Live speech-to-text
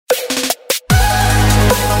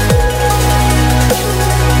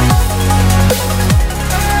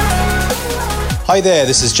Hi there,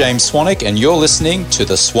 this is James Swanwick, and you're listening to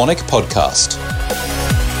the Swanwick Podcast.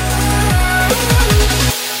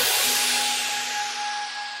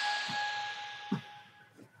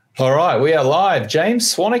 All right, we are live.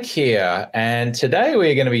 James Swanwick here, and today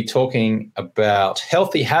we're going to be talking about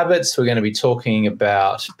healthy habits. We're going to be talking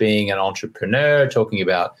about being an entrepreneur, talking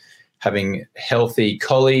about having healthy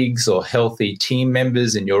colleagues or healthy team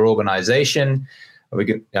members in your organization. We're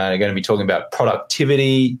going to be talking about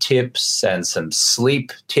productivity tips and some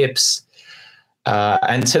sleep tips.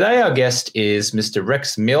 And today our guest is Mr.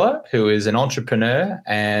 Rex Miller, who is an entrepreneur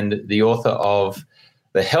and the author of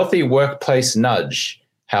The Healthy Workplace Nudge: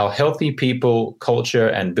 How Healthy People, Culture,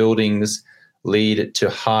 and Buildings Lead to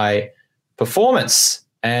High Performance.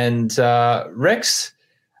 And Rex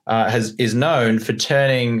is known for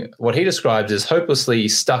turning what he describes as hopelessly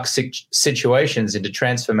stuck situations into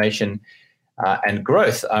transformation and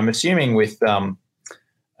growth. I'm assuming with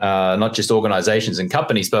not just organizations and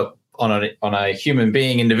companies, but on a human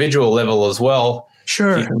being, individual level as well.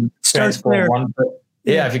 Sure. If you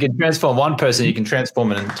can transform one person, you can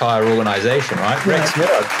transform an entire organization, right? Rex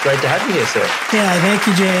Miller, great to have you here, sir. Yeah, thank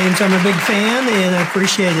you, James. I'm a big fan and I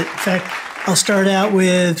appreciate it. In fact, I'll start out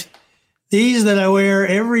with these that I wear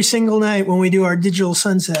every single night when we do our digital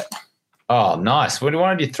sunset. Oh, nice. Why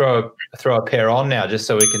don't you throw a pair on now just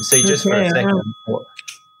so we can see just for a second?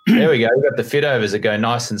 There we go. You've got the fit overs that go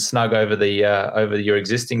nice and snug over your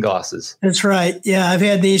existing glasses. That's right. Yeah, I've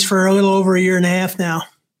had these for a little over a year and a half now.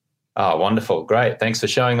 Oh, wonderful. Great. Thanks for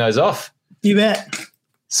showing those off. You bet.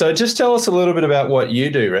 So just tell us a little bit about what you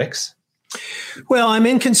do, Rex. Well, I'm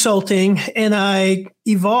in consulting, and I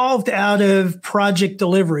evolved out of project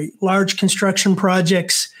delivery, large construction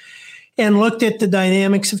projects, and looked at the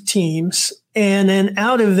dynamics of teams. And then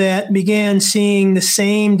out of that began seeing the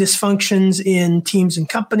same dysfunctions in teams and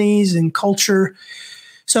companies and culture.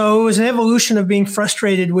 So it was an evolution of being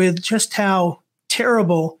frustrated with just how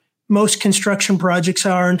terrible most construction projects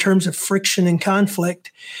are in terms of friction and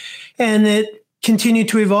conflict. And it continued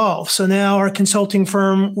to evolve. So now our consulting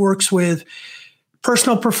firm works with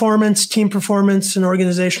personal performance, team performance, and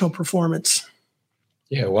organizational performance.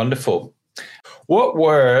 Yeah, wonderful. What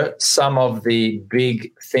were some of the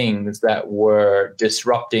big things that were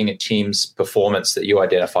disrupting a team's performance that you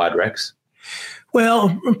identified, Rex?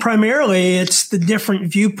 Well, primarily it's the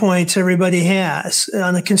different viewpoints everybody has.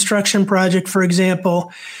 On a construction project, for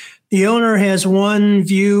example, the owner has one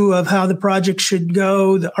view of how the project should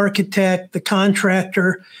go, the architect, the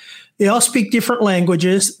contractor. They all speak different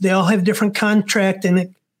languages. They all have different contract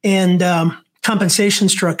and compensation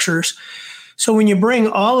structures. So when you bring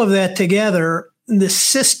all of that together, the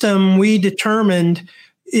system we determined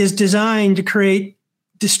is designed to create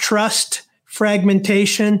distrust,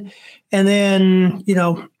 fragmentation, and then,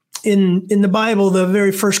 in the Bible, the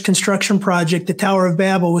very first construction project, the Tower of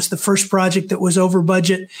Babel, was the first project that was over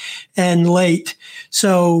budget and late.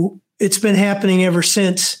 So it's been happening ever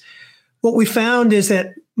since. What we found is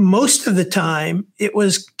that most of the time it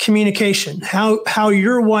was communication, how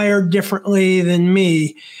you're wired differently than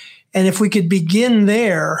me. And if we could begin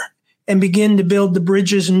there and begin to build the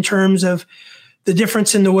bridges in terms of the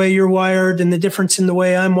difference in the way you're wired and the difference in the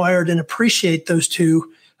way I'm wired and appreciate those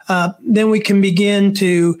two, then we can begin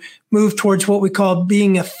to move towards what we call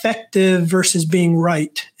being effective versus being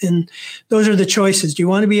right. And those are the choices. Do you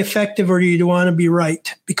want to be effective or do you want to be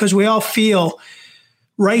right? Because we all feel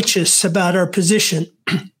righteous about our position,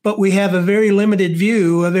 but we have a very limited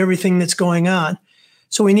view of everything that's going on.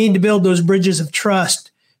 So we need to build those bridges of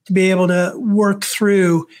trust to be able to work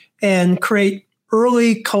through and create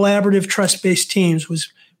early collaborative trust-based teams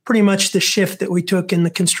was pretty much the shift that we took in the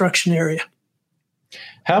construction area.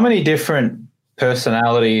 How many different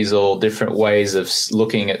personalities or different ways of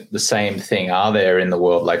looking at the same thing are there in the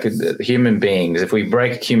world? Like human beings, if we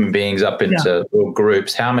break human beings up into little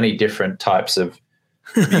groups, how many different types of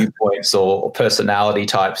viewpoints or personality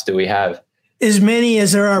types do we have? As many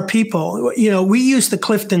as there are people. We use the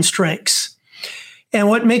Clifton Strengths. And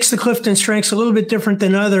what makes the Clifton Strengths a little bit different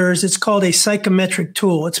than others, it's called a psychometric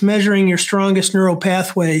tool. It's measuring your strongest neural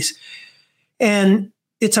pathways. And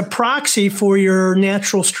it's a proxy for your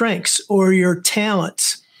natural strengths or your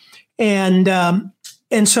talents. And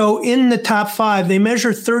so in the top 5, they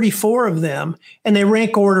measure 34 of them, and they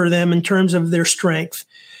rank order them in terms of their strength.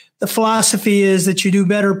 The philosophy is that you do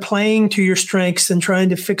better playing to your strengths than trying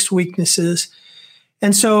to fix weaknesses.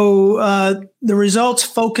 And so the results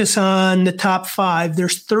focus on the top 5.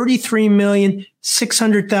 There's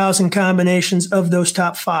 33,600,000 combinations of those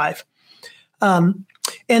top 5. And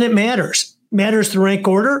it matters. Matters the rank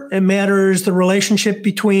order. It matters the relationship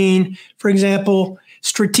between, for example,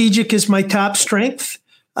 strategic is my top strength.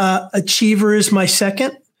 achiever is my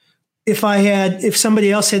second. If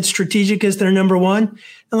somebody else had strategic as their number one,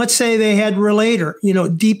 and let's say they had relator,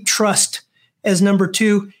 deep trust as number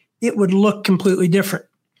two, it would look completely different.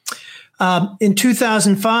 In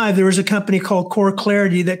 2005, there was a company called Core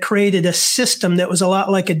Clarity that created a system that was a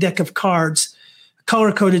lot like a deck of cards, a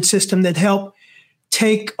color-coded system that helped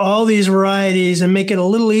take all these varieties and make it a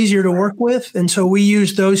little easier to work with. And so we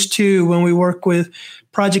use those two when we work with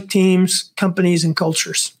project teams, companies, and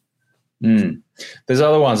cultures. There's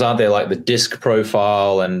other ones, aren't there, like the DISC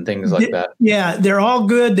profile and things like that? Yeah, they're all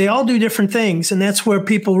good. They all do different things. And that's where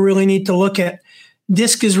people really need to look at.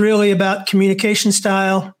 DISC is really about communication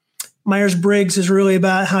style. Myers-Briggs is really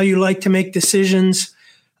about how you like to make decisions.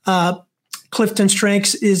 Clifton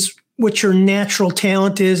Strengths is what your natural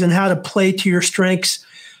talent is and how to play to your strengths.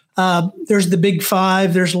 There's the Big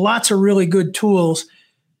Five. There's lots of really good tools.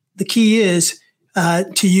 The key is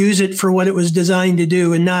to use it for what it was designed to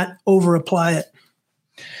do and not over-apply it.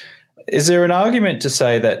 Is there an argument to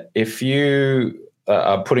say that if you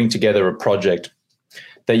are putting together a project,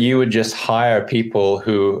 that you would just hire people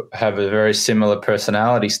who have a very similar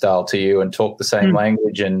personality style to you and talk the same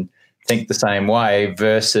language and think the same way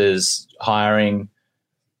versus hiring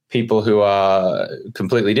people who are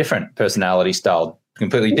completely different personality style,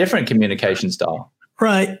 completely different communication style?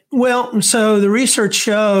 Right. Well, so the research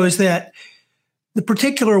shows that the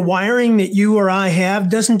particular wiring that you or I have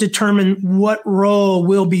doesn't determine what role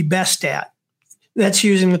we'll be best at. That's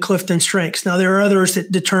using the Clifton Strengths. Now, there are others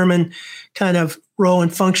that determine kind of role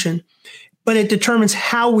and function, but it determines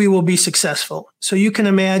how we will be successful. So you can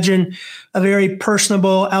imagine a very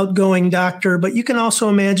personable, outgoing doctor, but you can also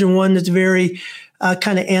imagine one that's very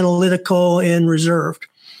kind of analytical and reserved.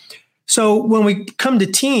 So when we come to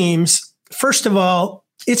teams, first of all,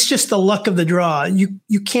 it's just the luck of the draw.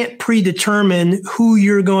 You can't predetermine who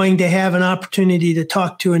you're going to have an opportunity to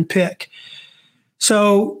talk to and pick.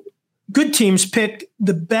 So good teams pick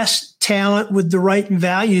the best talent with the right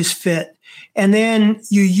values fit. And then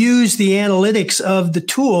you use the analytics of the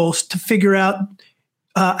tools to figure out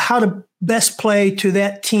how to best play to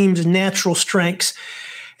that team's natural strengths.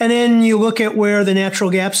 And then you look at where the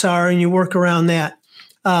natural gaps are and you work around that.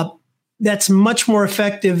 That's much more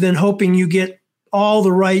effective than hoping you get all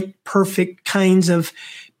the right, perfect kinds of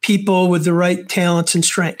people with the right talents and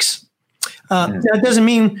strengths. That doesn't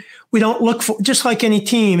mean we don't look for, just like any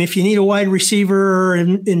team, if you need a wide receiver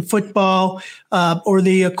in football or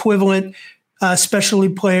the equivalent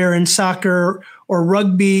specialty player in soccer or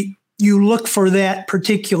rugby, you look for that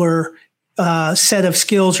particular set of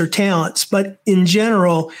skills or talents. But in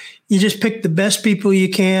general, you just pick the best people you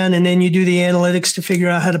can, and then you do the analytics to figure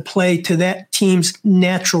out how to play to that team's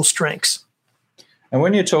natural strengths. And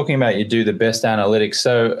when you're talking about you do the best analytics,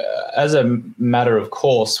 so as a matter of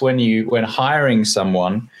course, when hiring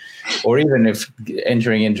someone, or even if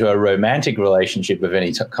entering into a romantic relationship of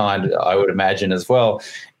any kind, I would imagine as well,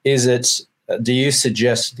 do you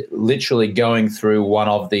suggest literally going through one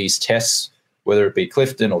of these tests, whether it be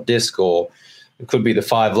Clifton or DISC, or it could be the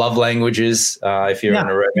 5 love languages if you're in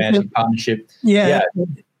a romantic partnership? Yeah,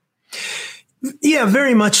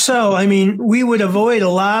 very much so. I mean, we would avoid a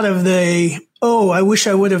lot of the, I wish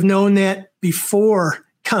I would have known that before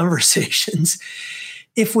conversations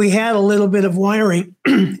if we had a little bit of wiring.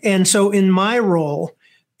 And so in my role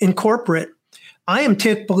in corporate, I am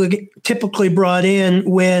typically brought in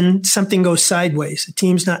when something goes sideways. A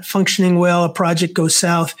team's not functioning well, a project goes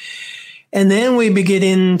south. And then we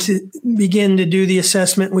begin to do the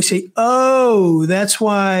assessment. We say, that's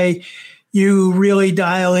why you really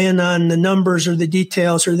dial in on the numbers or the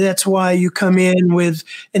details, or that's why you come in with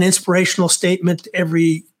an inspirational statement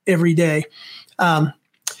every day.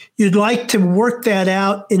 You'd like to work that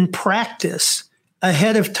out in practice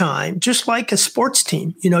ahead of time, just like a sports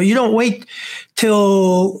team. You don't wait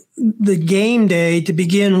till the game day to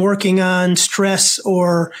begin working on stress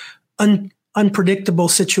or unpredictable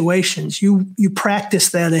situations. You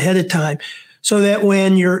practice that ahead of time so that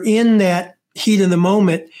when you're in that heat of the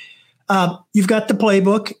moment, you've got the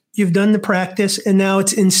playbook, you've done the practice, and now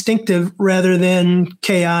it's instinctive rather than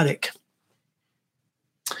chaotic.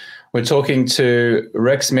 We're talking to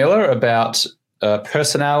Rex Miller about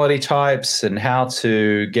personality types and how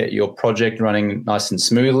to get your project running nice and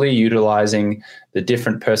smoothly, utilizing the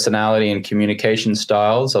different personality and communication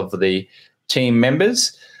styles of the team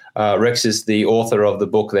members. Rex is the author of the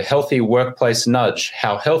book, The Healthy Workplace Nudge,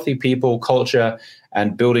 How Healthy People, Culture,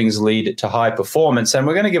 and Buildings Lead to High Performance. And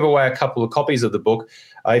we're going to give away a couple of copies of the book.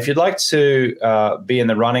 If you'd like to be in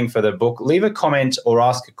the running for the book, leave a comment or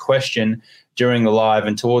ask a question during the live,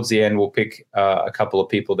 and towards the end, we'll pick a couple of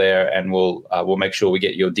people there, and we'll make sure we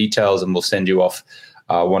get your details, and we'll send you off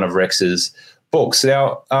one of Rex's books.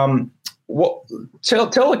 Now,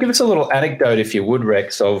 give us a little anecdote, if you would,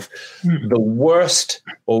 Rex, of the worst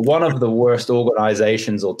or one of the worst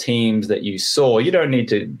organizations or teams that you saw. You don't need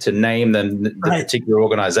to name them, the particular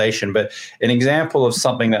organization, but an example of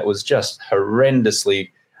something that was just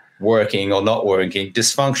horrendously working or not working,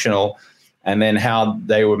 dysfunctional, and then how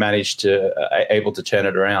they were able to turn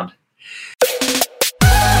it around.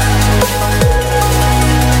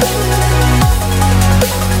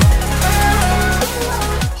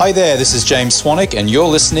 Hi there, this is James Swanwick, and you're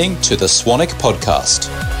listening to the Swanwick Podcast.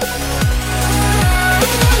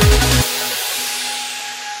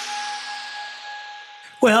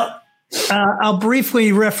 Well, I'll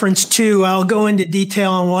briefly reference two. I'll go into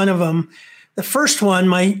detail on one of them. The first one,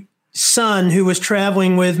 my son, who was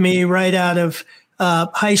traveling with me right out of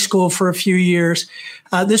high school for a few years.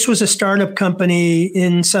 This was a startup company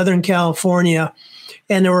in Southern California.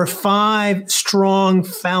 And there were 5 strong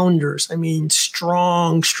founders. I mean,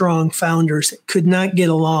 strong founders that could not get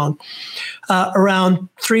along. Around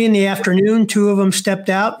 3 p.m, 2 of them stepped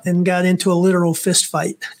out and got into a literal fist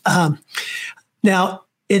fight. Now,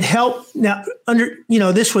 it helped. Now,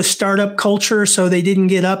 this was startup culture, so they didn't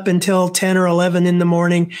get up until 10 or 11 in the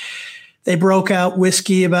morning. They broke out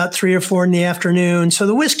whiskey about 3 or 4 in the afternoon. So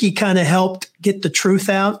the whiskey kind of helped get the truth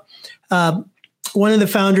out. One of the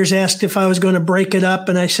founders asked if I was going to break it up,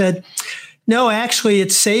 and I said, no, actually,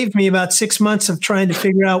 it saved me about 6 months of trying to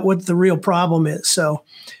figure out what the real problem is. So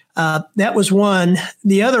that was one.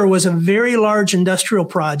 The other was a very large industrial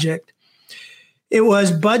project. It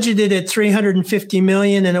was budgeted at $350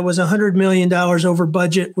 million, and it was $100 million over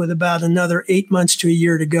budget with about another 8 months to a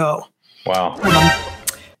year to go. Wow.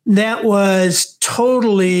 That was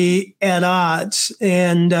totally at odds.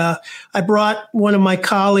 And I brought one of my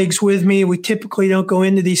colleagues with me. We typically don't go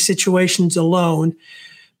into these situations alone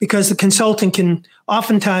because the consultant can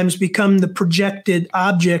oftentimes become the projected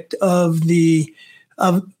object of the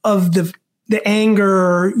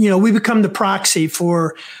anger. We become the proxy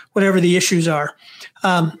for whatever the issues are.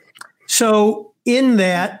 So in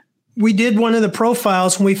that, we did one of the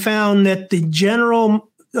profiles, and we found that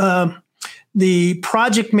the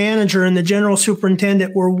project manager and the general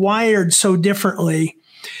superintendent were wired so differently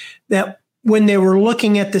that when they were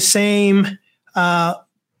looking at the same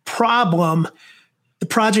problem, the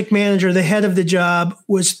project manager, the head of the job,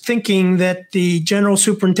 was thinking that the general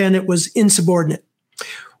superintendent was insubordinate.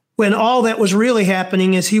 When all that was really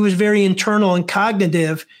happening is he was very internal and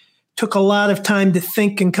cognitive, took a lot of time to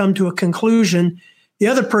think and come to a conclusion. The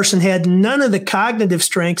other person had none of the cognitive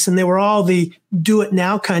strengths, and they were all the do it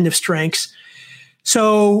now kind of strengths.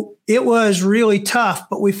 So it was really tough,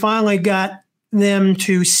 but we finally got them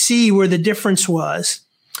to see where the difference was.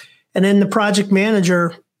 And then the project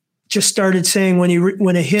manager just started saying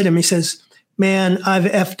when it hit him, he says, man, I've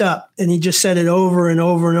effed up. And he just said it over and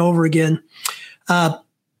over and over again.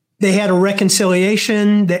 They had a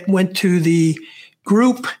reconciliation that went to the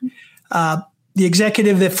group. The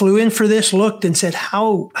executive that flew in for this looked and said,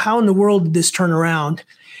 how in the world did this turn around?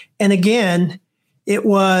 And again, it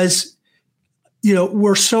was,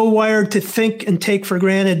 we're so wired to think and take for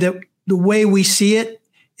granted that the way we see it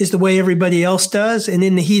is the way everybody else does. And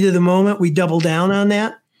in the heat of the moment, we double down on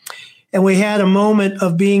that. And we had a moment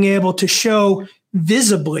of being able to show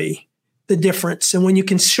visibly the difference. And when you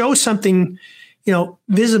can show something,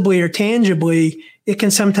 visibly or tangibly, it can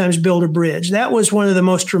sometimes build a bridge. That was one of the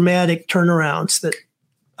most dramatic turnarounds that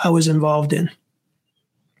I was involved in.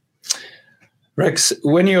 Rex,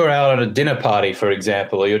 when you're out at a dinner party, for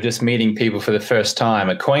example, or you're just meeting people for the first time,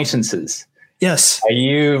 acquaintances, yes, are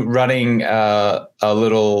you running a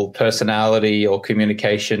little personality or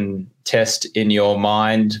communication test in your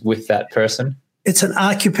mind with that person? It's an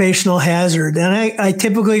occupational hazard. And I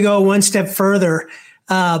typically go one step further.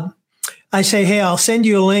 I say, hey, I'll send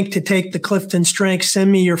you a link to take the Clifton Strengths. Send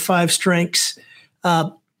me your 5 strengths.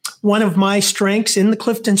 One of my strengths in the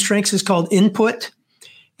Clifton Strengths is called input.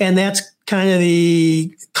 And that's kind of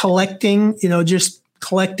the collecting, just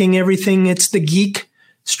collecting everything. It's the geek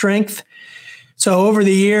strength. So over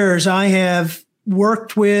the years, I have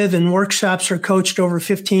worked with and workshops or coached over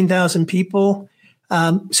 15,000 people.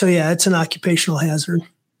 So yeah, it's an occupational hazard.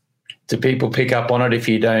 Do people pick up on it if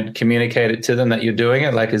you don't communicate it to them that you're doing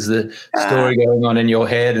it? Like, is the story going on in your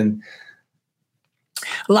head? And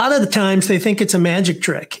a lot of the times they think it's a magic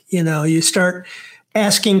trick. You start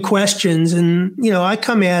asking questions, and I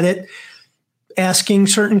come at it asking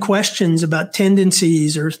certain questions about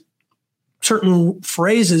tendencies or certain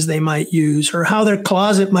phrases they might use, or how their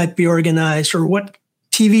closet might be organized, or what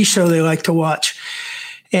TV show they like to watch.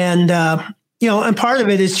 And and part of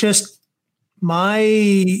it is just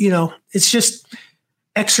it's just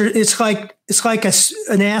it's like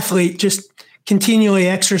an athlete just continually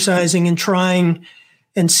exercising and trying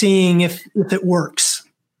and seeing if it works.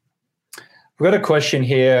 We've got a question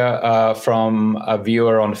here from a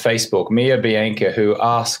viewer on Facebook, Mia Bianca, who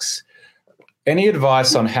asks, any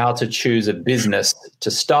advice on how to choose a business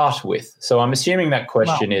to start with? So I'm assuming that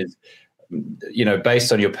question is,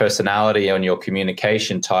 based on your personality, on your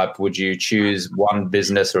communication type, would you choose one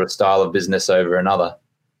business or a style of business over another?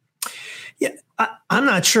 Yeah, I'm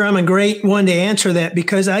not sure I'm a great one to answer that,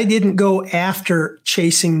 because I didn't go after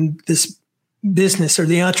chasing this business or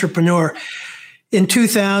the entrepreneur. In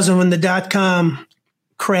 2000, when the dot-com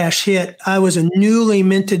crash hit, I was a newly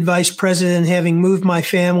minted vice president, having moved my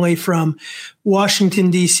family from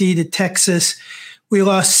Washington, D.C. to Texas. We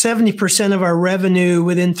lost 70% of our revenue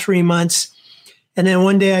within 3 months. And then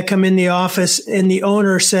one day I come in the office and the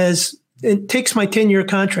owner says, it takes my 10-year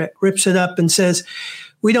contract, rips it up and says,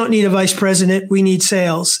 we don't need a vice president, we need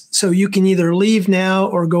sales. So you can either leave now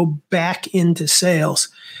or go back into sales.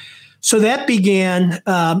 So that began,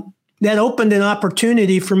 that opened an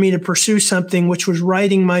opportunity for me to pursue something, which was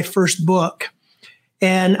writing my first book.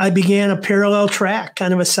 And I began a parallel track,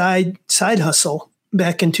 kind of a side hustle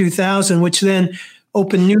back in 2000, which then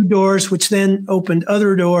opened new doors, which then opened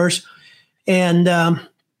other doors. And,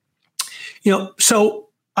 so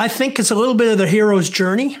I think it's a little bit of the hero's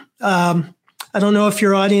journey. I don't know if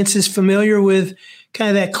your audience is familiar with kind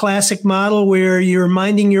of that classic model where you're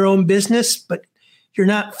minding your own business, but you're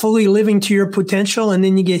not fully living to your potential, and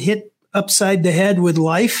then you get hit upside the head with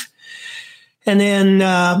life. And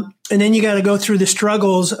then you got to go through the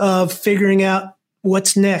struggles of figuring out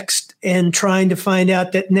what's next and trying to find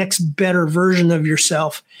out that next better version of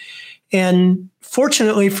yourself. And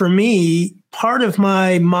fortunately for me, part of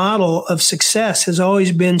my model of success has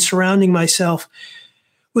always been surrounding myself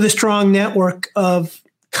with a strong network of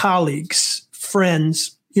colleagues,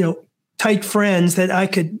 friends, tight friends that I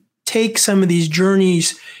could take some of these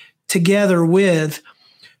journeys together with.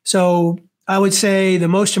 So I would say the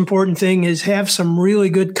most important thing is have some really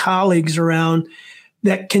good colleagues around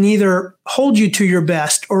that can either hold you to your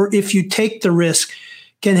best, or if you take the risk,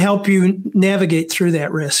 can help you navigate through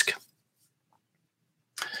that risk.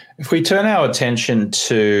 If we turn our attention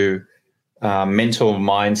to mental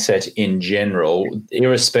mindset in general,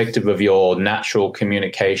 irrespective of your natural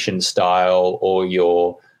communication style or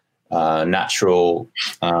your natural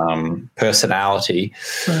personality,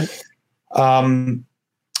 right.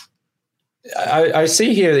 I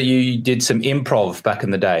see here that you did some improv back in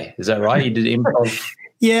the day. Is that right? You did improv?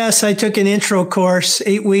 Yes, I took an intro course,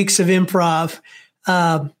 8 weeks of improv.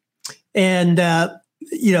 I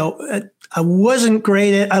wasn't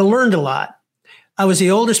great at it. I learned a lot. I was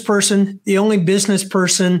the oldest person, the only business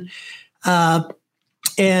person,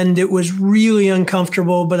 and it was really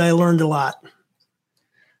uncomfortable, but I learned a lot.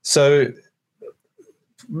 So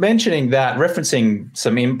mentioning that, referencing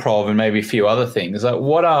some improv and maybe a few other things, like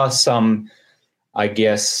what are some, I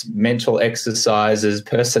guess, mental exercises,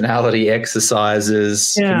 personality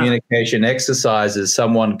exercises, communication exercises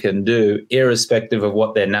someone can do irrespective of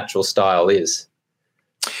what their natural style is?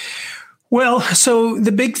 Well, so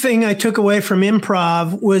the big thing I took away from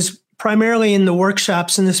improv was primarily in the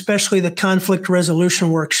workshops, and especially the conflict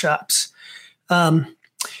resolution workshops.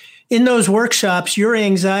 In those workshops, your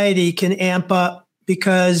anxiety can amp up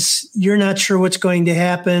because you're not sure what's going to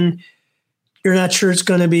happen. You're not sure it's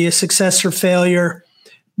going to be a success or failure.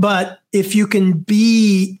 But if you can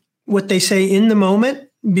be what they say in the moment,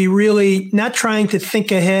 be really not trying to think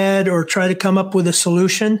ahead or try to come up with a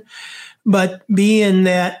solution, but be in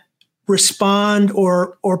that respond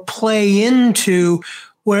or play into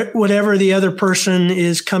whatever the other person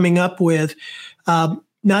is coming up with,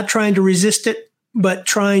 not trying to resist it, but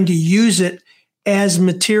trying to use it as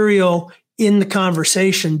material in the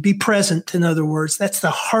conversation. Be present, in other words. That's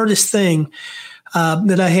the hardest thing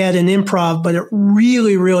that I had in improv, but it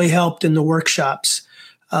really, really helped in the workshops.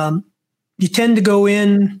 You tend to go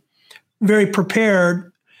in very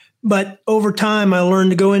prepared, but over time I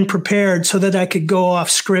learned to go in prepared so that I could go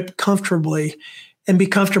off script comfortably and be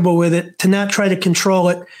comfortable with it, to not try to control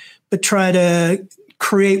it, but try to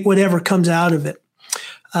create whatever comes out of it.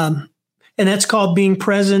 And that's called being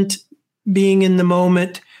present, being in the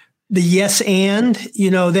moment. The yes and,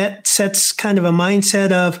 that sets kind of a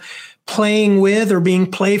mindset of playing with or being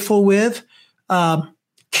playful with.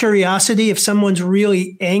 Curiosity, if someone's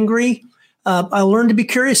really angry, I learned to be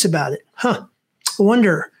curious about it. I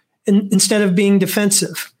wonder, instead of being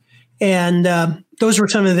defensive. And those were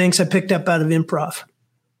some of the things I picked up out of improv.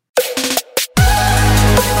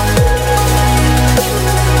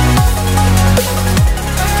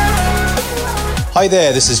 Hi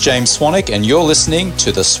there, this is James Swanwick, and you're listening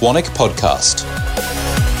to the Swanwick Podcast.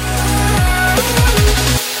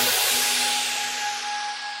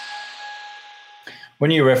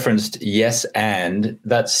 When you referenced yes and,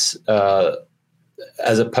 that's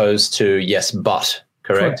as opposed to yes but,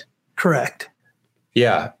 correct? Correct.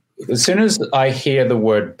 Yeah. As soon as I hear the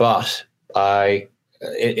word but,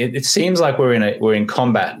 it seems like we're in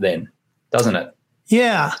combat then, doesn't it?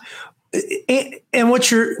 Yeah. And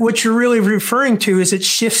what you're really referring to is it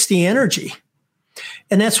shifts the energy.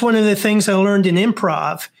 And that's one of the things I learned in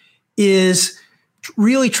improv is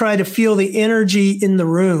really try to feel the energy in the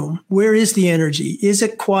room. Where is the energy? Is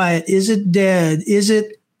it quiet? Is it dead? Is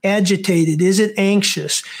it agitated? Is it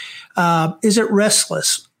anxious? Is it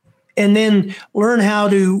restless? And then learn how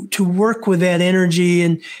to work with that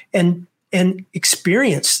energy and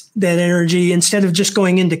experience that energy instead of just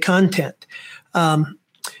going into content.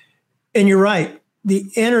 And you're right. The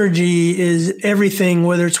energy is everything,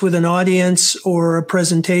 whether it's with an audience or a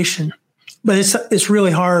presentation. But it's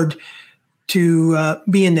really hard to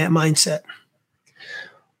be in that mindset.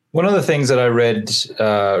 One of the things that I read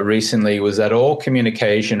recently was that all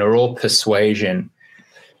communication or all persuasion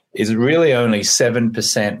is really only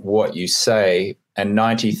 7% what you say and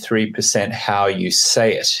 93% how you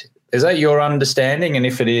say it. Is that your understanding? And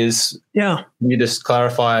if it is, yeah, can you just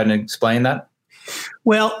clarify and explain that?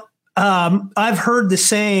 Well, I've heard the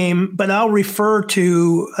same, but I'll refer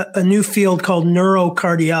to a new field called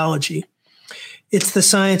neurocardiology. It's the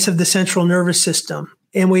science of the central nervous system.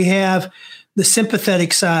 And we have the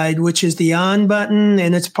sympathetic side, which is the on button,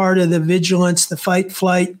 and it's part of the vigilance, the fight,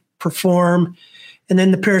 flight, perform. And then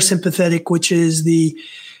the parasympathetic, which is the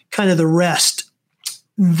kind of the rest.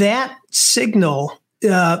 That signal,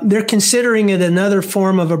 they're considering it another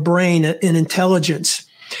form of a brain, an intelligence.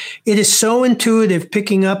 It is so intuitive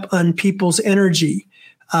picking up on people's energy,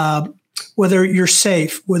 whether you're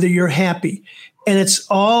safe, whether you're happy, and it's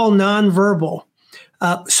all nonverbal.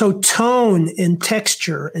 So tone and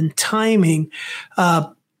texture and timing,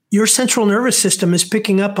 your central nervous system is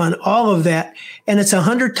picking up on all of that, and it's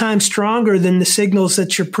 100 times stronger than the signals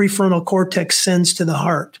that your prefrontal cortex sends to the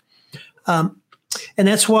heart. And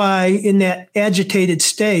that's why in that agitated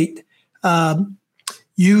state,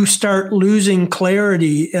 you start losing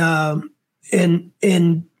clarity, and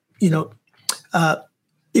you know,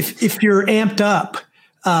 if you're amped up,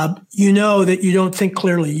 you know that you don't think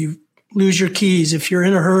clearly. You lose your keys. If you're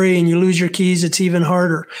in a hurry and you lose your keys, it's even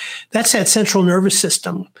harder. That's that central nervous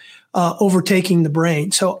system overtaking the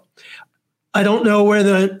brain. So I don't know where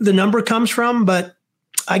the number comes from, but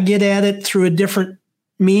I get at it through a different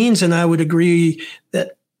means, and I would agree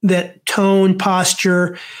that tone,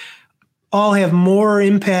 posture, all have more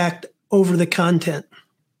impact over the content.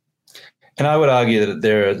 And I would argue that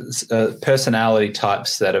there are personality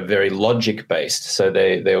types that are very logic based. So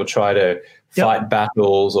they will try to fight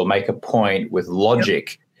battles or make a point with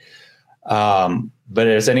logic. Yep. But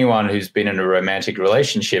as anyone who's been in a romantic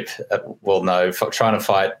relationship will know, trying to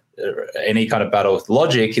fight any kind of battle with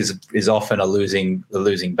logic is often a losing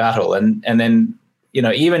battle. And then, you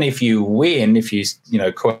know, even if you win, if you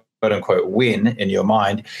quote unquote win in your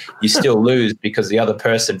mind, you still lose because the other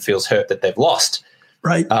person feels hurt that they've lost.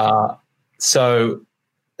 Right. So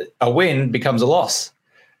a win becomes a loss.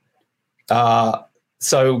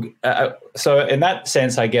 So in that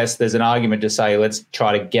sense, I guess there's an argument to say, let's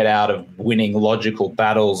try to get out of winning logical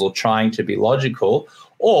battles or trying to be logical,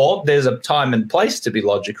 or there's a time and place to be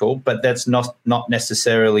logical, but that's not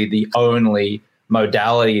necessarily the only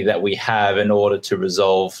modality that we have in order to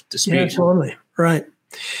resolve dispute. Yeah, totally. Right.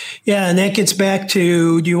 Yeah. And that gets back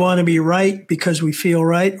to, do you want to be right because we feel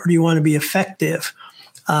right, or do you want to be effective?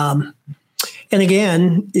 And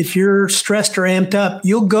again, if you're stressed or amped up,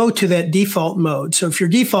 you'll go to that default mode. So if your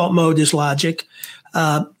default mode is logic,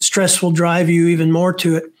 stress will drive you even more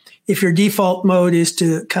to it. If your default mode is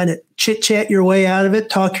to kind of chit-chat your way out of it,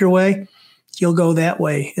 talk your way, you'll go that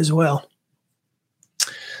way as well.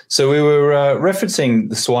 So we were referencing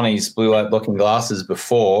the Swannies blue light blocking glasses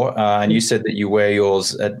before, and you said that you wear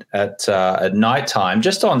yours at nighttime.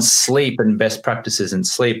 Just on sleep and best practices in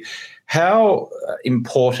sleep, how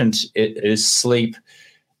important is sleep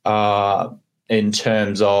in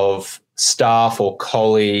terms of staff or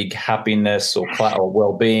colleague happiness or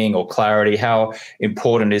well-being or clarity? How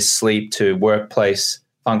important is sleep to workplace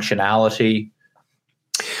functionality?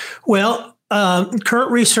 Well,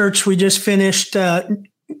 current research, we just finished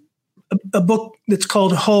a book that's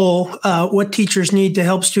called Whole, What Teachers Need to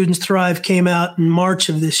Help Students Thrive, came out in March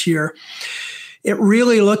of this year. It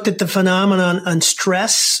really looked at the phenomenon on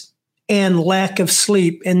stress and lack of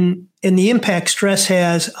sleep and the impact stress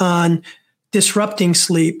has on disrupting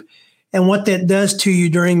sleep. and what that does to you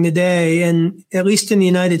during the day. And at least in the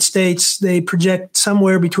United States, they project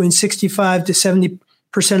somewhere between 65 to 70%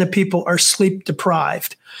 of people are sleep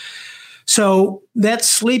deprived. So that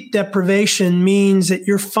sleep deprivation means that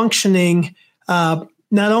you're functioning, not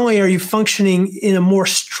only are you functioning in a more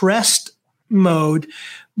stressed mode,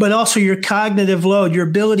 but also your cognitive load, your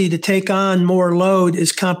ability to take on more load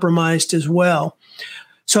is compromised as well.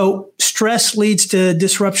 So stress leads to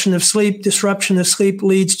disruption of sleep. Disruption of sleep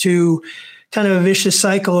leads to kind of a vicious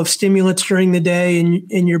cycle of stimulants during the day,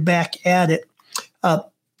 and you're back at it.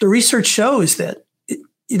 The research shows that,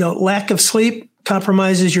 lack of sleep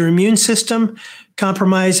compromises your immune system.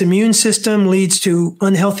 Compromised immune system leads to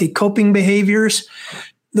unhealthy coping behaviors.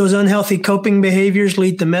 Those unhealthy coping behaviors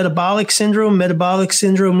lead to metabolic syndrome. Metabolic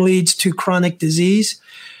syndrome leads to chronic disease.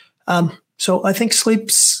 So I think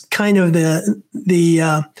sleep's kind of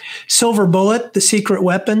the silver bullet, the secret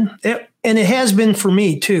weapon, and it has been for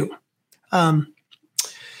me too. In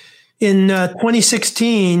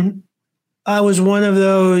 2016, I was one of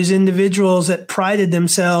those individuals that prided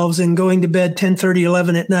themselves in going to bed 10:30,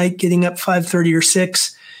 11 at night, getting up 5:30 or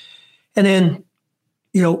 6, and then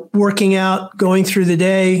working out, going through the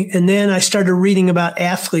day. And then I started reading about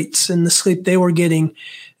athletes and the sleep they were getting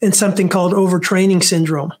and something called overtraining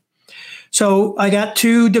syndrome. So I got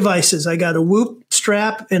 2 devices. I got a Whoop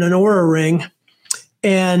strap and an Oura ring,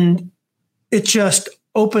 and it just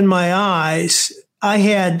opened my eyes. I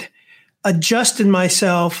had adjusted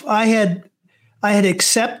myself. I had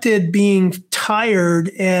accepted being tired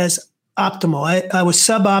as optimal. I was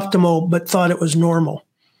suboptimal, but thought it was normal.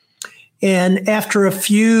 And after a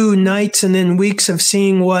few nights and then weeks of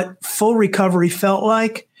seeing what full recovery felt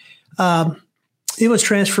like, it was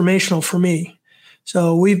transformational for me.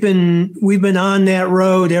 So we've been on that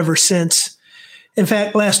road ever since. In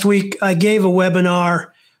fact, last week I gave a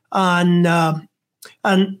webinar on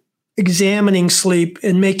examining sleep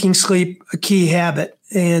and making sleep a key habit,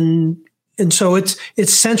 and so it's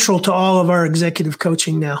central to all of our executive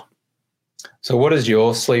coaching now. So what is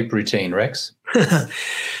your sleep routine, Rex?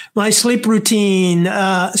 My sleep routine.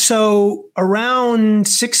 So around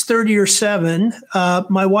 6:30 or 7,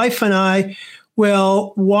 my wife and I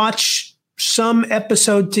will watch some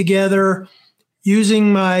episode together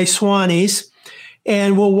using my Swannies,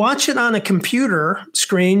 and we'll watch it on a computer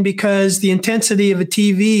screen because the intensity of a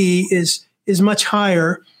TV is much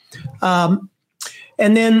higher. And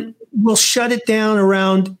then we'll shut it down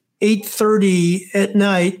around 8:30 at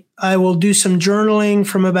night. I will do some journaling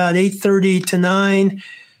from about 8:30 to 9.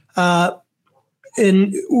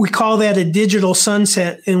 And we call that a digital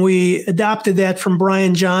sunset. And we adopted that from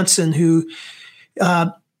Brian Johnson, who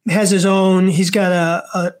has his own. He's got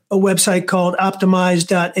a website called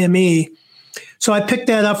optimize.me. So I picked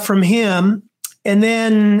that up from him. And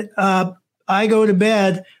then I go to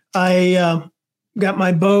bed. I got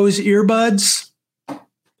my Bose earbuds.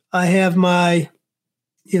 I have my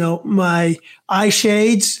eye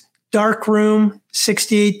shades, dark room,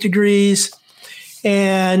 68 degrees,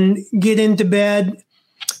 and get into bed.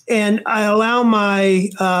 And I allow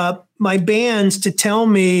my bands to tell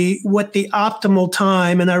me what the optimal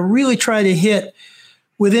time, and I really try to hit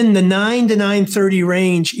within the 9 to 9:30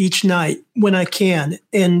 range each night when I can.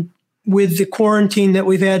 And with the quarantine that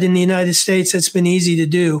we've had in the United States, it's been easy to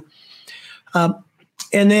do. And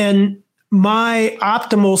then my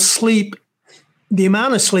optimal sleep, the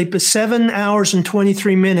amount of sleep is 7 hours and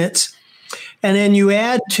 23 minutes. And then you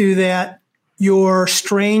add to that your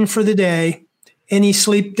strain for the day, any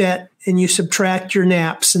sleep debt, and you subtract your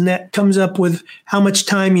naps, and that comes up with how much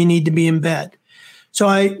time you need to be in bed. So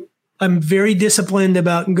I'm very disciplined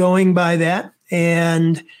about going by that.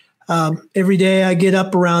 And every day I get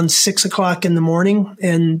up around 6 o'clock in the morning,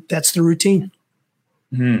 and that's the routine.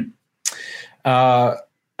 Mm-hmm.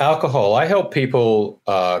 Alcohol. I help people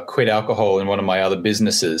quit alcohol in one of my other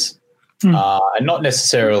businesses, and not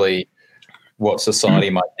necessarily what society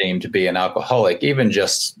might deem to be an alcoholic, even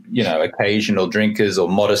just, occasional drinkers or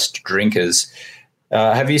modest drinkers.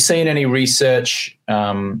 Have you seen any research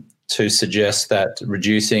to suggest that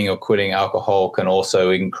reducing or quitting alcohol can also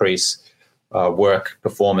increase work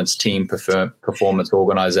performance, team performance,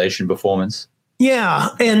 organization performance? Yeah.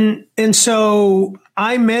 And so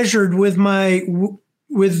I measured with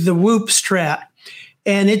the Whoop strap,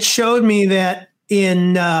 and it showed me that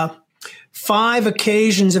in 5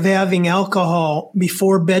 occasions of having alcohol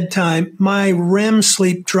before bedtime, my REM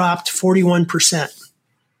sleep dropped 41%.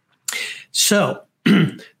 So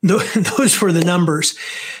those were the numbers.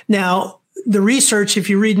 Now, the research, if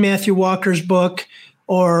you read Matthew Walker's book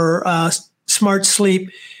or Smart Sleep,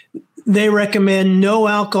 they recommend no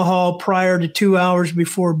alcohol prior to 2 hours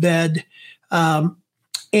before bed.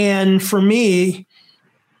 And for me,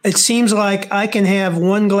 it seems like I can have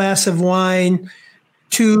one glass of wine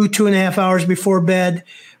 2.5 hours before bed.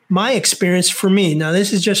 My experience for me, now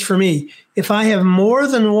this is just for me, if I have more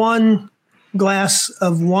than one glass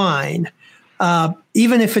of wine,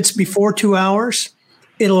 even if it's before 2 hours,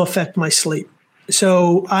 it'll affect my sleep.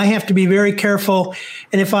 So I have to be very careful.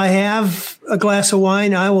 And if I have a glass of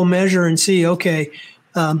wine, I will measure and see, okay,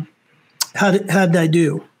 how did I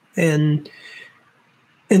do? And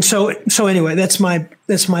so anyway, that's my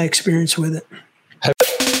experience with it.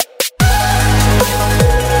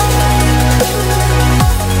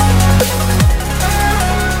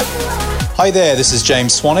 Hi there, this is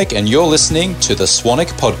James Swanwick, and you're listening to the Swanwick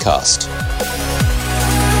Podcast.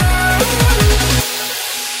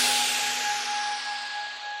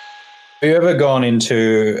 Have you ever gone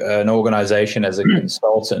into an organization as a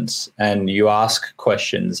consultant and you ask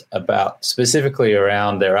questions about specifically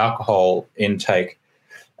around their alcohol intake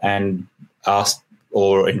and asked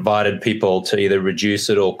or invited people to either reduce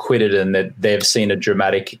it or quit it, and that they've seen a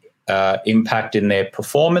dramatic impact in their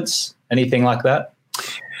performance? Anything like that?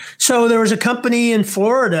 So there was a company in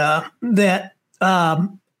Florida that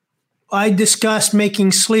I discussed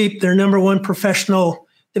making sleep their number one professional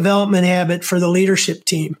development habit for the leadership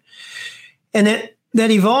team. And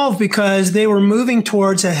that evolved because they were moving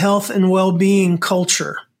towards a health and well-being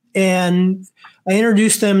culture. And I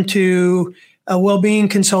introduced them to a well-being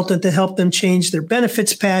consultant that helped them change their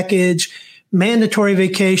benefits package, mandatory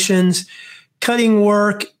vacations, cutting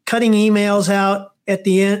work, cutting emails out at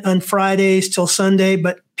the end on Fridays till Sunday,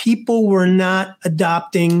 but people were not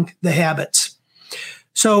adopting the habits.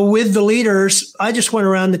 So with the leaders, I just went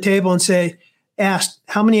around the table and asked,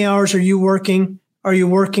 how many hours are you working? Are you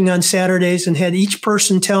working on Saturdays? And had each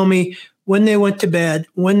person tell me when they went to bed,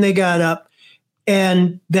 when they got up.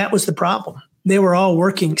 And that was the problem. They were all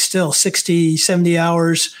working still 60, 70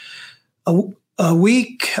 hours a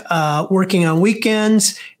week, working on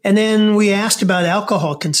weekends. And then we asked about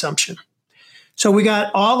alcohol consumption. So we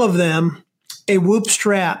got all of them a Whoop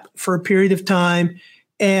strap for a period of time.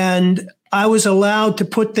 And I was allowed to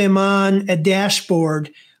put them on a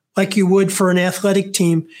dashboard like you would for an athletic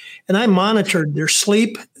team. And I monitored their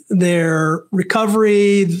sleep, their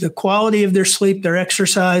recovery, the quality of their sleep, their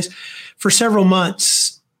exercise for several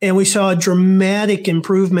months. And we saw a dramatic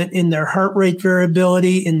improvement in their heart rate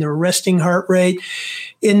variability, in their resting heart rate,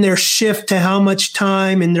 in their shift to how much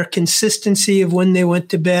time, in their consistency of when they went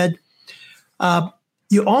to bed.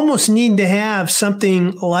 You almost need to have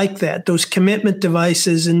something like that, those commitment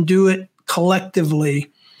devices, and do it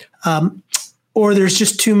collectively. Or there's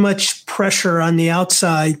just too much pressure on the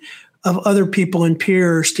outside of other people and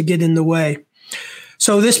peers to get in the way.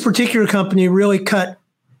 So this particular company really cut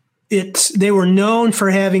it. They were known for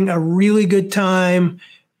having a really good time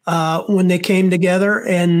when they came together,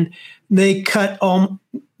 and they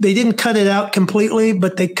didn't cut it out completely,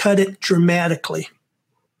 but they cut it dramatically.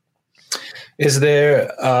 Is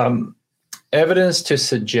there evidence to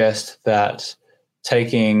suggest that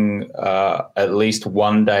taking at least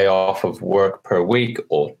one day off of work per week,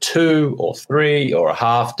 or 2 or 3 or a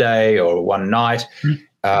half day or one night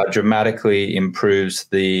dramatically improves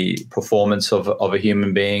the performance of a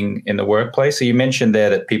human being in the workplace? So you mentioned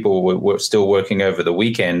there that people were still working over the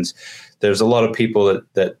weekends. There's a lot of people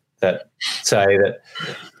that say that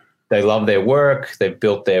they love their work. They've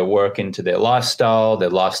built their work into their lifestyle. Their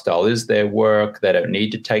lifestyle is their work. They don't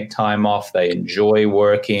need to take time off. They enjoy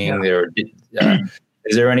working. Yeah.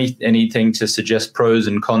 Is there anything to suggest pros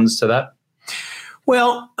and cons to that?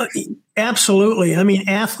 Well, absolutely. I mean,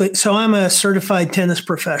 so I'm a certified tennis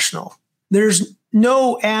professional. There's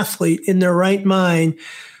no athlete in their right mind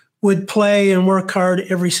would play and work hard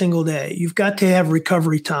every single day. You've got to have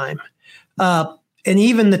recovery time. And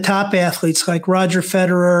even the top athletes like Roger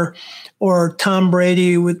Federer or Tom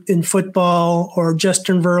Brady in football, or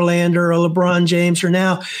Justin Verlander or LeBron James,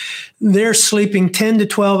 they're sleeping 10 to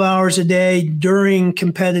 12 hours a day during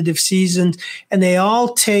competitive seasons, and they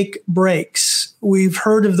all take breaks. We've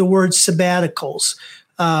heard of the word sabbaticals.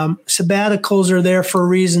 Sabbaticals are there for a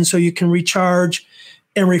reason, so you can recharge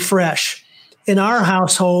and refresh. In our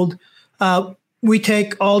household, we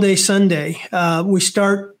take all day Sunday. We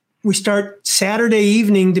start Saturday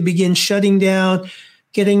evening to begin shutting down,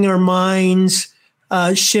 getting our minds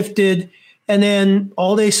shifted. And then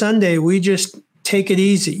all day Sunday, we just take it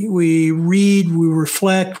easy. We read, we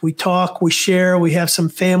reflect, we talk, we share, we have some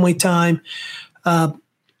family time. And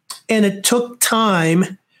it took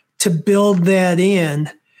time to build that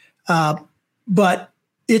in. But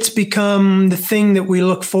it's become the thing that we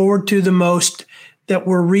look forward to the most, that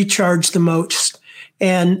we're recharged the most.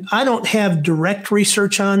 And I don't have direct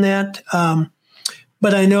research on that,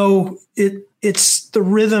 but I know it's the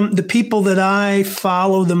rhythm. The people that I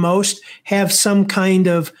follow the most have some kind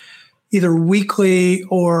of either weekly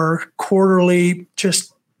or quarterly,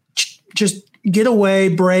 just get away,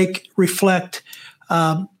 break, reflect.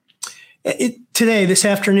 Today, this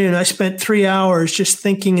afternoon, I spent 3 hours just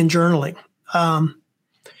thinking and journaling.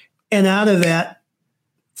 And out of that,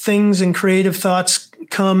 things and creative thoughts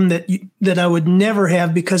come that I would never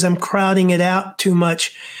have because I'm crowding it out too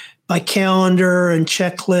much by calendar and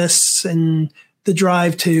checklists and the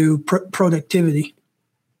drive to productivity.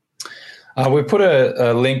 We put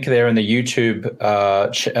a link there in the YouTube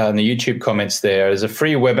comments. There's a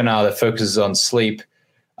free webinar that focuses on sleep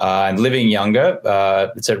and living younger.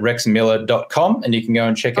 It's at rexmiller.com, and you can go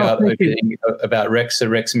and check out everything about Rex at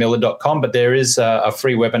rexmiller.com. But there is a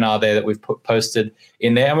free webinar there that we've posted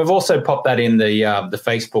in there, and we've also popped that in the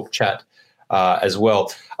Facebook chat as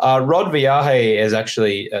well. Rod Viaje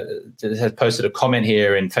has posted a comment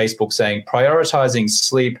here in Facebook saying, prioritizing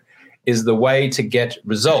sleep is the way to get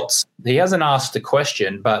results. He hasn't asked a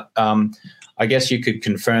question, but I guess you could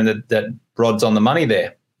confirm that Rod's on the money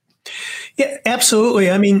there. Yeah, absolutely.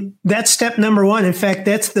 I mean, that's step number one. In fact,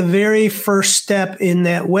 that's the very first step in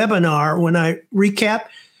that webinar. When I recap,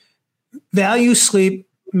 value sleep,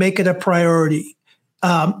 make it a priority.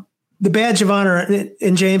 The badge of honor,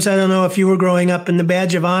 and James, I don't know if you were growing up, and the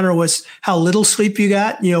badge of honor was how little sleep you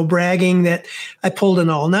got, bragging that I pulled an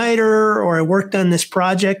all-nighter or I worked on this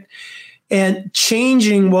project. And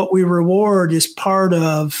changing what we reward is part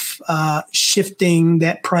of shifting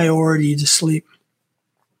that priority to sleep.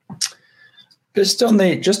 Just on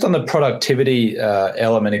the productivity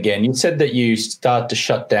element again, you said that you start to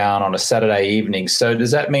shut down on a Saturday evening. So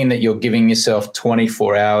does that mean that you're giving yourself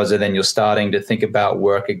 24 hours and then you're starting to think about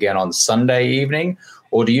work again on Sunday evening?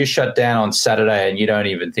 Or do you shut down on Saturday and you don't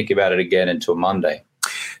even think about it again until Monday?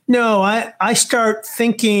 No, I start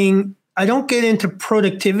thinking, I don't get into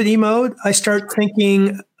productivity mode. I start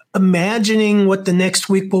thinking, imagining what the next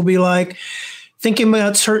week will be like, thinking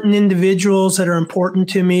about certain individuals that are important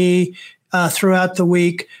to me throughout the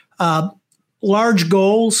week, large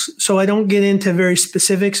goals. So I don't get into very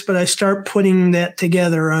specifics, but I start putting that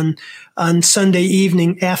together on Sunday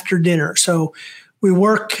evening after dinner. So we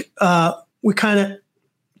work, we kind of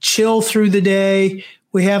chill through the day.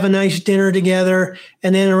 We have a nice dinner together.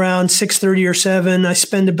 And then around 6:30 or 7, I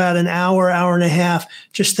spend about an hour and a half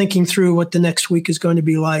just thinking through what the next week is going to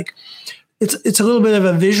be like. It's a little bit of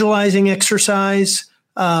a visualizing exercise.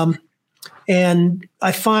 And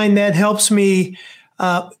I find that helps me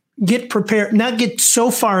get prepared, not get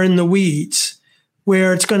so far in the weeds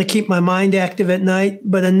where it's going to keep my mind active at night,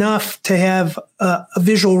 but enough to have a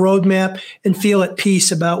visual roadmap and feel at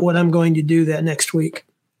peace about what I'm going to do that next week.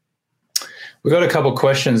 We've got a couple of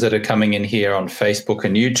questions that are coming in here on Facebook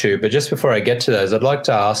and YouTube, but just before I get to those, I'd like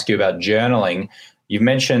to ask you about journaling. You've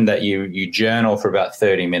mentioned that you journal for about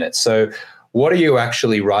 30 minutes. So what are you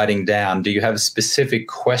actually writing down? Do you have specific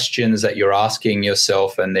questions that you're asking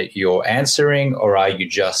yourself and that you're answering, or are you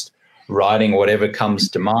just writing whatever comes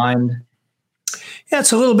to mind? Yeah,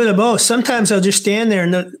 it's a little bit of both. Sometimes I'll just stand there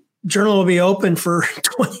and the journal will be open for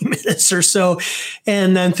 20 minutes or so.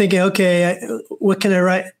 And I'm thinking, okay, what can I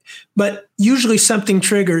write? But usually something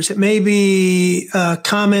triggers. It may be a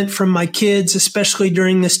comment from my kids, especially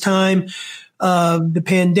during this time of the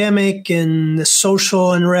pandemic and the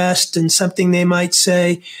social unrest, and something they might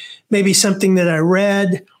say, maybe something that I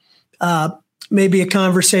read, maybe a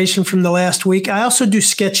conversation from the last week. I also do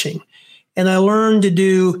sketching, and I learned to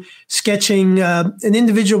do sketching. An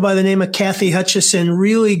individual by the name of Kathy Hutchison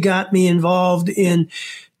really got me involved in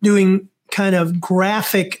doing kind of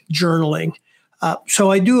graphic journaling.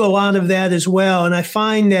 So I do a lot of that as well. And I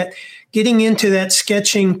find that getting into that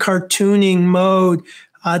sketching, cartooning mode,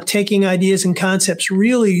 taking ideas and concepts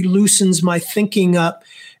really loosens my thinking up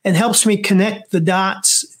and helps me connect the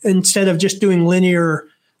dots instead of just doing linear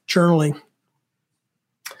journaling.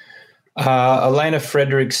 Elena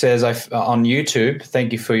Frederick says on YouTube,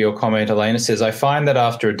 thank you for your comment. Elena says, I find that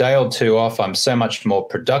after a day or two off, I'm so much more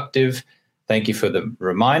productive. Thank you for the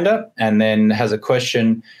reminder. And then has a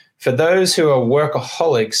question. For those who are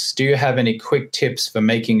workaholics, do you have any quick tips for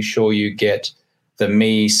making sure you get the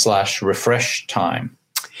me/refresh time?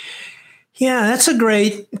 Yeah, that's a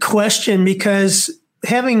great question, because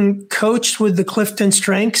having coached with the Clifton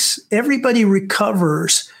Strengths, everybody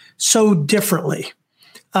recovers so differently.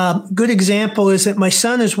 Good example is that my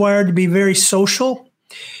son is wired to be very social,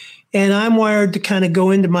 and I'm wired to kind of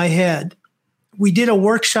go into my head. We did a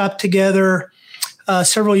workshop together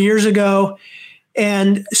several years ago,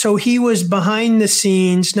 and so he was behind the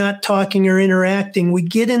scenes, not talking or interacting. We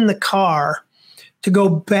get in the car, to go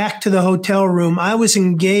back to the hotel room. I was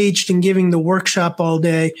engaged in giving the workshop all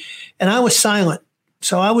day, and I was silent.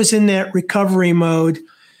 So I was in that recovery mode.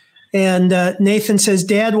 And Nathan says,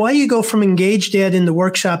 Dad, why do you go from engaged dad in the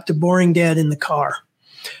workshop to boring dad in the car?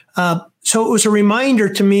 So it was a reminder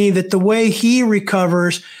to me that the way he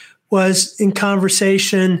recovers was in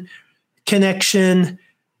conversation, connection,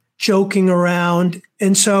 joking around.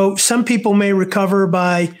 And so some people may recover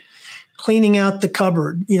by cleaning out the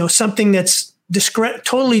cupboard, something that's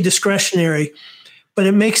totally discretionary, but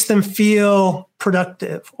it makes them feel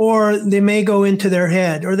productive. Or they may go into their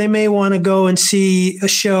head, or they may want to go and see a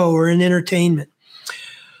show or an entertainment.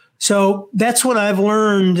 So that's what I've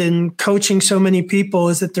learned in coaching so many people,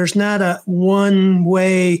 is that there's not a one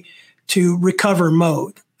way to recover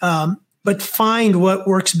mode, but find what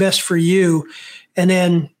works best for you and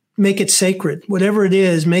then make it sacred. Whatever it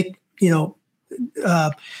is,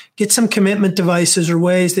 get some commitment devices or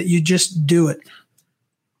ways that you just do it.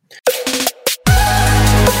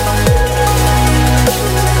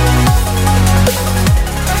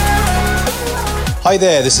 Hi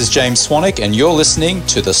there, this is James Swanwick, and you're listening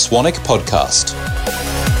to the Swanwick Podcast.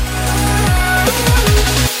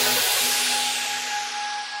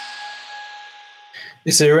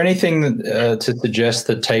 Is there anything to suggest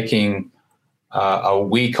that taking a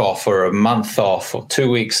week off or a month off or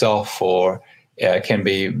 2 weeks off can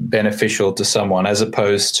be beneficial to someone, as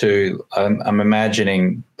opposed to, I'm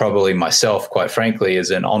imagining probably myself, quite frankly,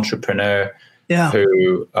 as an entrepreneur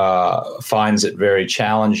who finds it very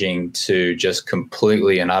challenging to just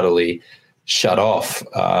completely and utterly shut off.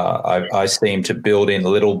 I seem to build in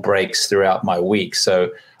little breaks throughout my week. So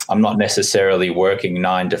I'm not necessarily working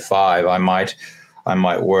 9 to 5. I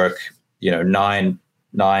might work,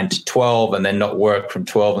 9 to 12, and then not work from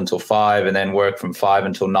 12 until 5, and then work from 5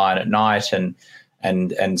 until 9 at night.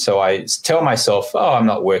 And so I tell myself, I'm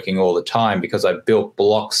not working all the time, because I've built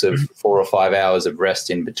blocks of 4 or 5 hours of rest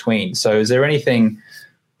in between. So is there anything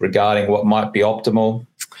regarding what might be optimal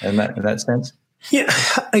in that sense? Yeah.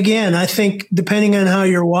 Again, I think depending on how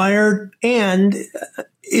you're wired, and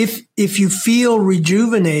if you feel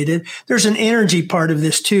rejuvenated, there's an energy part of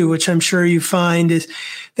this too, which I'm sure you find is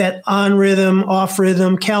that on rhythm, off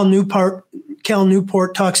rhythm. Cal Newport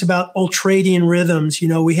talks about ultradian rhythms.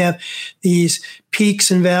 We have these peaks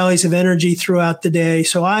and valleys of energy throughout the day.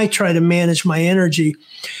 So I try to manage my energy.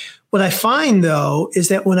 What I find, though, is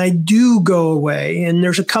that when I do go away, and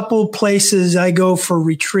there's a couple places I go for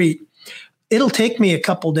retreat, it'll take me a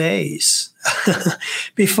couple days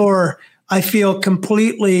before I feel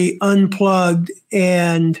completely unplugged,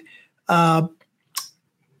 and the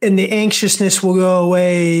anxiousness will go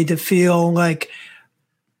away to feel like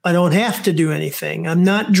I don't have to do anything. I'm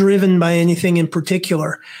not driven by anything in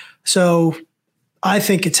particular. So I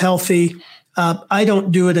think it's healthy. I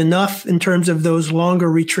don't do it enough in terms of those longer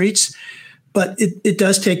retreats, but it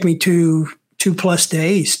does take me 2+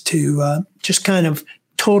 days to just kind of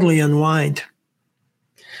totally unwind.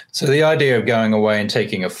 So the idea of going away and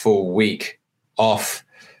taking a full week off,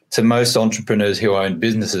 to most entrepreneurs who own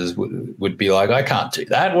businesses would be like, I can't do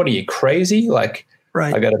that. What are you, crazy? Like,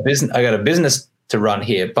 right. I got a business to run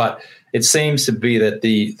here. But it seems to be that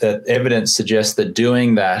that evidence suggests that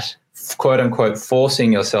doing that, quote unquote,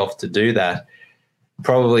 forcing yourself to do that,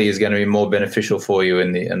 probably is going to be more beneficial for you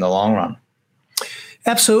in the long run.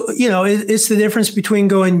 Absolutely. It's the difference between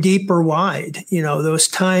going deep or wide. Those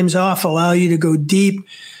times off allow you to go deep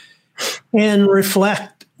and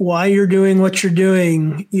reflect why you're doing what you're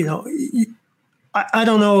doing. I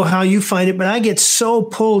don't know how you find it, but I get so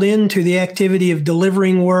pulled into the activity of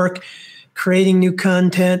delivering work, creating new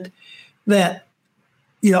content, that,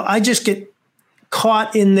 I just get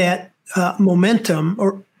caught in that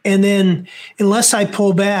momentum, and then unless I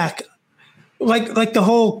pull back, like the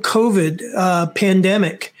whole COVID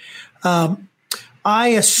pandemic, I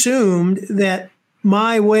assumed that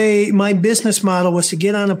my business model was to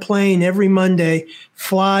get on a plane every Monday,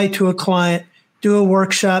 fly to a client, do a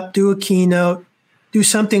workshop, do a keynote, do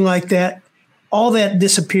something like that. All that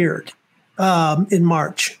disappeared in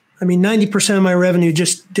March. 90% of my revenue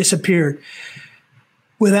just disappeared.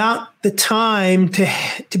 Without the time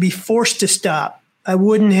to be forced to stop, I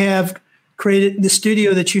wouldn't have created the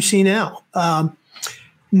studio that you see now.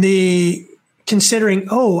 Considering,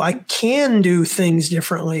 I can do things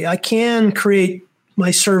differently. I can create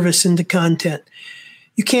my service into content.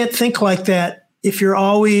 You can't think like that if you're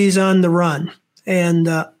always on the run. And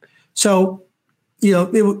so,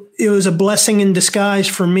 it was a blessing in disguise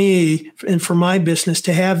for me and for my business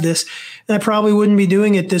to have this. And I probably wouldn't be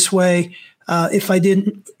doing it this way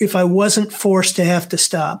if I wasn't forced to have to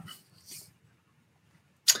stop.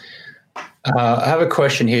 I have a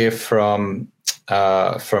question here from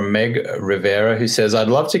from Meg Rivera, who says, I'd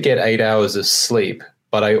love to get 8 hours of sleep,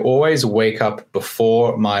 but I always wake up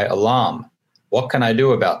before my alarm. What can I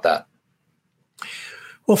do about that?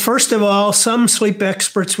 Well, first of all, some sleep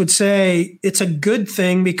experts would say it's a good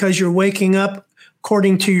thing because you're waking up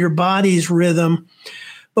according to your body's rhythm.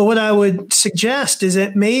 But what I would suggest is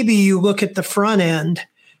that maybe you look at the front end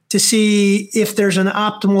to see if there's an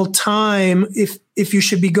optimal time, if you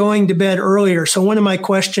should be going to bed earlier. So one of my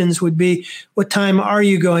questions would be, what time are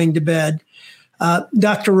you going to bed?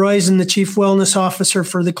 Dr. Roizen, the Chief Wellness Officer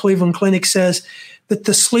for the Cleveland Clinic, says that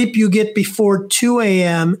the sleep you get before 2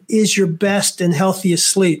 a.m. is your best and healthiest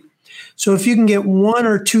sleep. So if you can get 1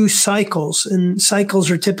 or 2 cycles, and cycles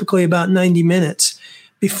are typically about 90 minutes,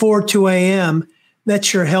 before 2 a.m.,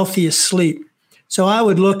 that's your healthiest sleep. So I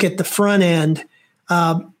would look at the front end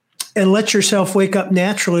and let yourself wake up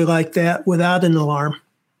naturally like that without an alarm.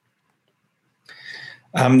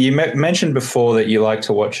 You mentioned before that you like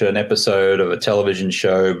to watch an episode of a television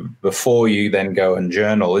show before you then go and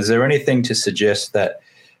journal. Is there anything to suggest that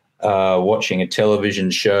watching a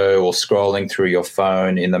television show or scrolling through your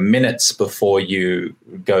phone in the minutes before you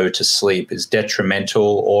go to sleep is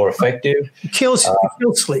detrimental or effective? It kills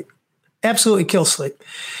sleep. Absolutely kills sleep.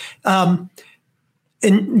 And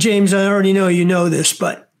James, I already know you know this,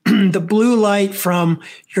 but the blue light from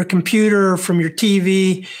your computer, from your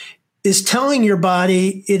TV, is telling your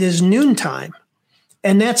body it is noontime.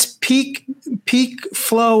 And that's peak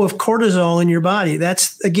flow of cortisol in your body.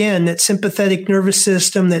 That's, again, that sympathetic nervous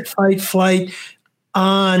system, that fight, flight,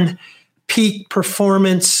 on peak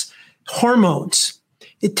performance hormones.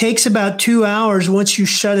 It takes about 2 hours once you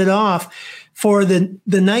shut it off for the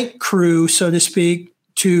night crew, so to speak,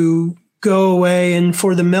 to go away and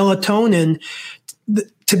for the melatonin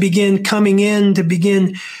to begin coming in, to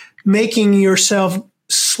begin making yourself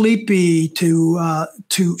sleepy, to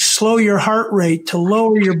slow your heart rate, to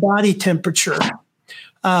lower your body temperature.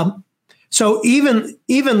 So even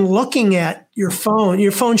looking at your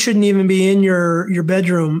phone shouldn't even be in your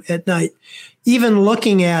bedroom at night. Even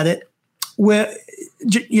looking at it,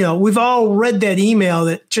 we've all read that email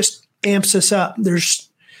that just amps us up. There's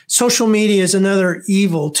social media is another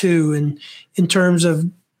evil too, in terms of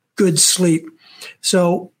good sleep.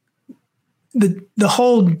 So the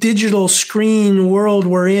whole digital screen world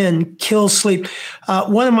we're in kills sleep.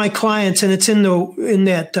 One of my clients, and it's in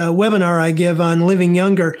that webinar I give on living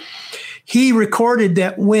younger, he recorded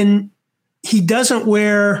that when he doesn't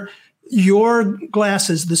wear your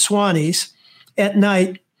glasses, the Swannies, at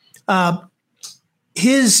night,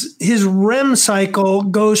 his REM cycle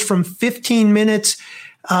goes from 15 minutes.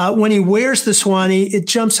 When he wears the Swannie, it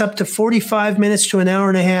jumps up to 45 minutes to an hour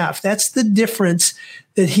and a half. That's the difference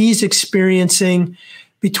that he's experiencing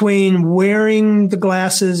between wearing the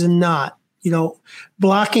glasses and not,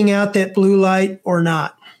 blocking out that blue light or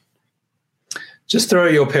not. Just throw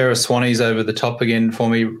your pair of Swannies over the top again for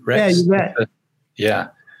me, Rex. Yeah, you bet. Yeah.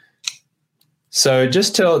 So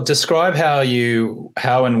just describe how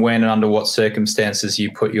and when and under what circumstances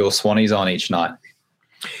you put your Swannies on each night.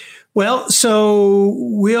 Well, so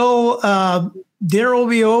dinner will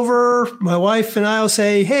be over. My wife and I will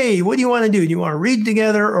say, hey, what do you want to do? Do you want to read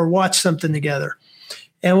together or watch something together?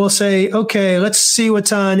 And we'll say, okay, let's see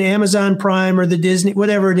what's on Amazon Prime or the Disney,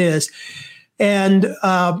 whatever it is. And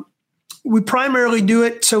we primarily do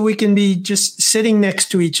it so we can be just sitting next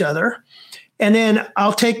to each other. And then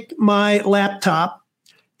I'll take my laptop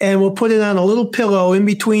and we'll put it on a little pillow in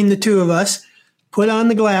between the two of us, put on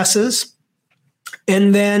the glasses,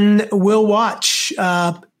 and then we'll watch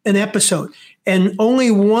an episode, and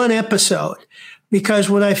only one episode, because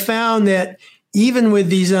what I found that even with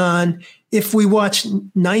these on, if we watch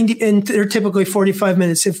 90, and they're typically 45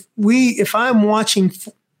 minutes, if I'm watching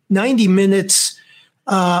 90 minutes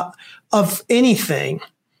of anything,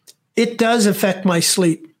 it does affect my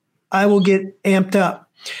sleep. I will get amped up.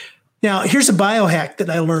 Now, here's a biohack that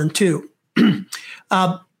I learned too.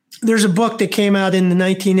 There's a book that came out in the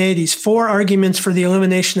 1980s, 4 Arguments for the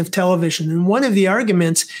Elimination of Television. And one of the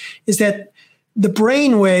arguments is that the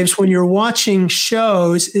brain waves when you're watching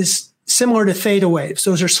shows is similar to theta waves.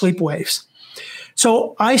 Those are sleep waves.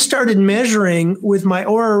 So I started measuring with my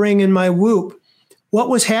Oura Ring and my Whoop what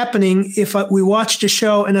was happening if we watched a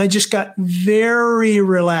show and I just got very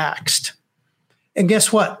relaxed. And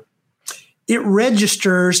guess what? It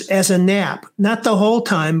registers as a nap, not the whole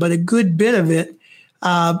time, but a good bit of it.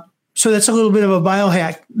 So that's a little bit of a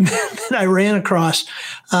biohack that I ran across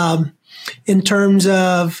in terms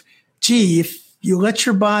of, if you let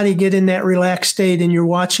your body get in that relaxed state and you're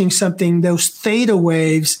watching something, those theta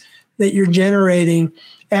waves that you're generating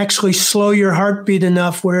actually slow your heartbeat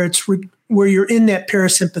enough where you're in that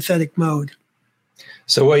parasympathetic mode.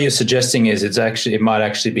 So what you're suggesting is it might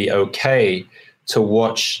actually be okay to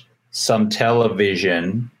watch some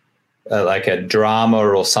television, like a drama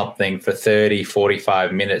or something, for 30,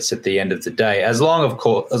 45 minutes at the end of the day, as long, of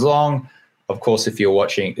course, if you're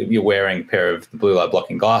wearing a pair of blue light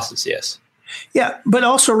blocking glasses, yes. Yeah, but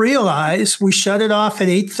also realize we shut it off at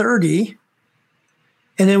 8:30,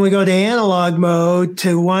 and then we go to analog mode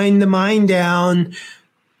to wind the mind down,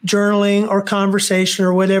 journaling or conversation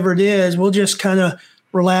or whatever it is. We'll just kind of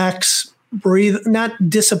relax, breathe, not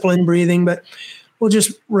disciplined breathing, but we'll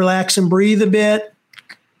just relax and breathe a bit,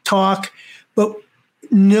 talk, but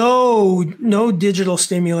no digital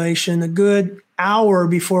stimulation, a good hour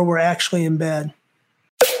before we're actually in bed.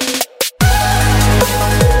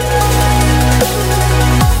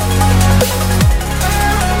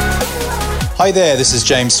 Hi there, this is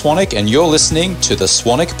James Swanwick, and you're listening to the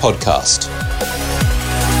Swanwick Podcast.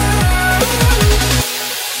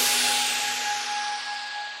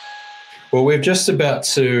 Well, we're just about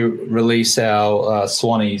to release our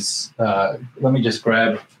Swannies. Let me just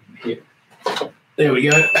grab here. There we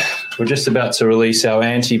go. We're just about to release our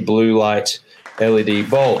anti-blue light LED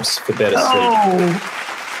bulbs for better sleep.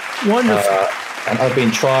 Oh, wonderful. And I've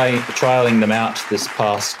been trialing them out this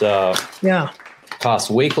past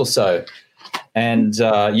week or so. And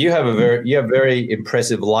you have very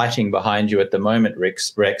impressive lighting behind you at the moment,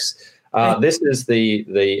 Rex. This is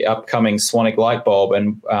the upcoming Swanwick light bulb,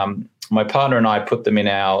 and my partner and I put them in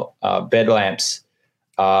our bed lamps,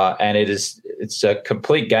 and it's a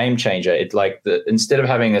complete game changer. It's like instead of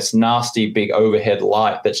having this nasty big overhead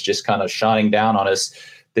light that's just kind of shining down on us,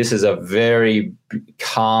 this is a very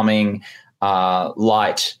calming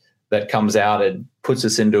light that comes out and puts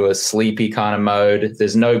us into a sleepy kind of mode.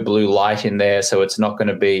 There's no blue light in there, so it's not going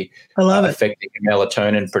to be affecting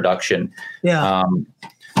melatonin production. Yeah.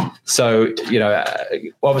 So,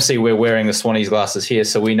 obviously we're wearing the Swannies glasses here,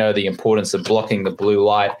 so we know the importance of blocking the blue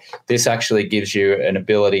light. This actually gives you an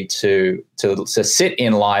ability to sit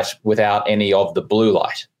in light without any of the blue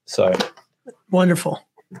light. So wonderful.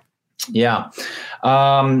 Yeah.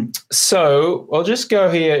 So I'll just go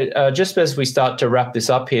here, just as we start to wrap this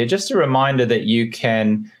up here, just a reminder that you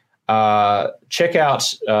can check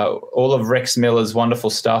out all of Rex Miller's wonderful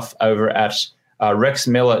stuff over at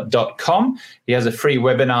rexmiller.com. He has a free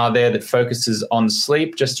webinar there that focuses on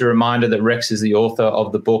sleep. Just a reminder that Rex is the author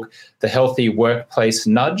of the book, The Healthy Workplace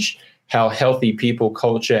Nudge, How Healthy People,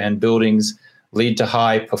 Culture, and Buildings Lead to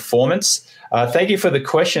High Performance. Thank you for the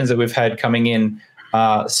questions that we've had coming in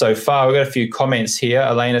so far. We've got a few comments here.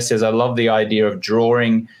 Elena says, I love the idea of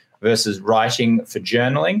drawing versus writing for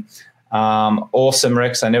journaling. Awesome,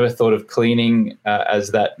 Rex. I never thought of cleaning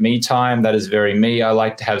as that me time. That is very me. I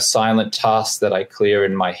like to have silent tasks that I clear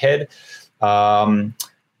in my head.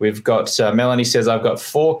 We've got Melanie says, I've got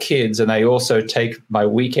 4 kids and they also take my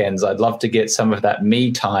weekends. I'd love to get some of that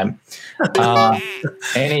me time.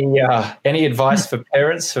 Any advice for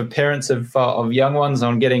parents of young ones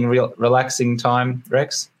on getting relaxing time,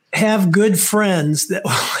 Rex? Have good friends that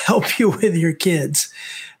will help you with your kids.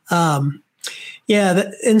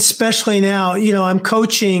 And especially now, I'm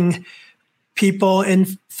coaching people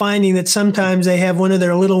and finding that sometimes they have one of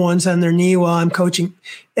their little ones on their knee while I'm coaching.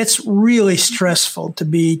 It's really stressful to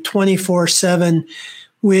be 24/7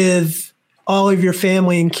 with all of your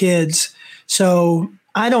family and kids. So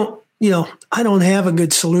I don't have a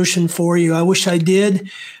good solution for you. I wish I did,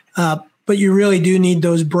 but you really do need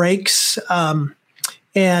those breaks. And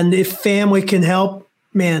if family can help,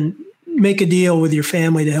 man, make a deal with your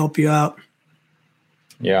family to help you out.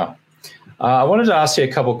 Yeah. I wanted to ask you a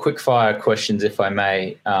couple quick fire questions, if I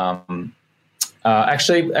may.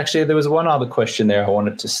 Actually, there was one other question there I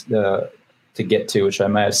wanted to get to, which I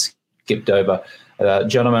may have skipped over. A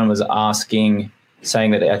gentleman was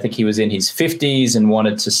saying that I think he was in his 50s and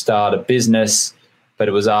wanted to start a business, but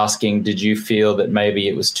it was asking, did you feel that maybe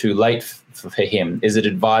it was too late for him? Is it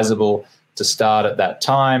advisable to start at that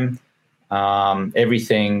time? Almost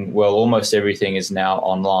everything is now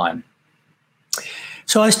online.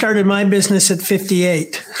 So I started my business at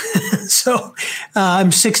 58. So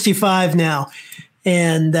I'm 65 now.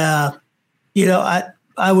 And, I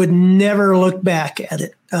would never look back at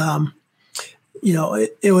it.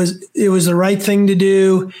 It was the right thing to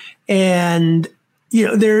do. And,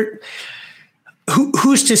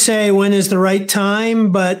 who's to say when is the right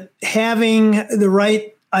time, but having the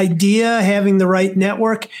right idea, having the right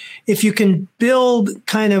network, if you can build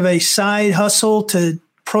kind of a side hustle to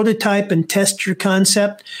prototype and test your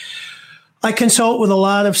concept. I consult with a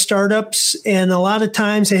lot of startups, and a lot of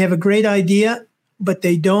times they have a great idea, but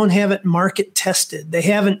they don't have it market tested. They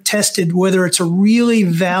haven't tested whether it's a really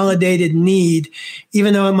validated need,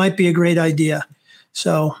 even though it might be a great idea.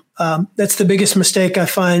 So that's the biggest mistake I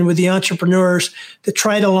find with the entrepreneurs that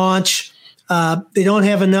try to launch. They don't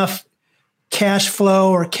have enough cash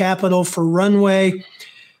flow or capital for runway.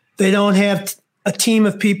 They don't have a team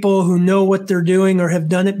of people who know what they're doing or have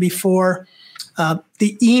done it before.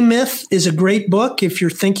 The E-Myth is a great book. If you're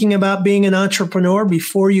thinking about being an entrepreneur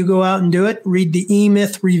before you go out and do it, read the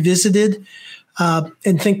E-Myth Revisited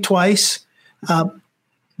and think twice.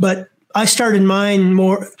 But I started mine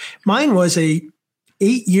was a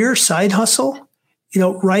 8-year side hustle,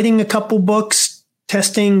 writing a couple books,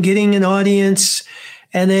 testing, getting an audience,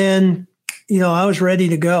 and then, I was ready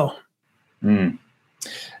to go. Mm.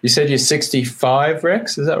 You said you're 65,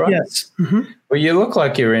 Rex, is that right? Yes. Mm-hmm. Well, you look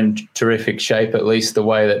like you're in terrific shape, at least the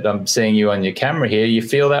way that I'm seeing you on your camera here. You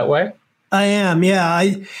feel that way? I am, yeah.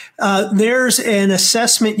 There's an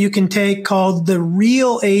assessment you can take called the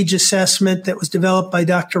Real Age Assessment that was developed by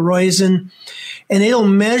Dr. Roizen, and it'll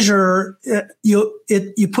measure,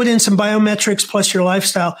 you put in some biometrics plus your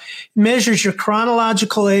lifestyle, it measures your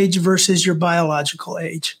chronological age versus your biological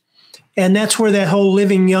age. And that's where that whole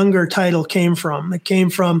Living Younger title came from. It came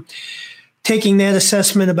from taking that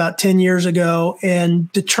assessment about 10 years ago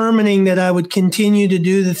and determining that I would continue to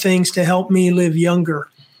do the things to help me live younger.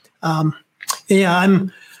 I'm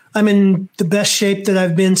in the best shape that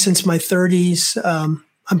I've been since my 30s.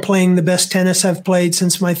 I'm playing the best tennis I've played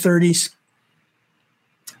since my 30s.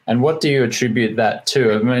 And what do you attribute that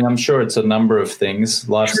to? I mean, I'm sure it's a number of things,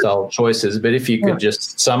 lifestyle choices, but if you could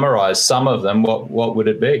just summarize some of them, what would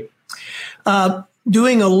it be?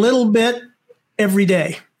 Doing a little bit every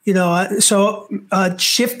day, so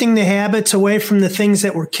shifting the habits away from the things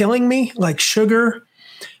that were killing me, like sugar,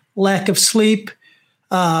 lack of sleep,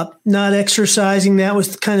 not exercising. That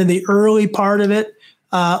was kind of the early part of it.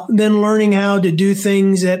 Then learning how to do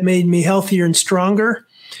things that made me healthier and stronger.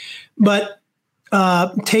 But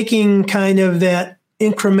taking kind of that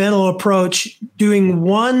incremental approach, doing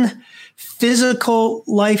one physical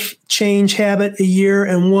life change habit a year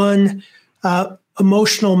and one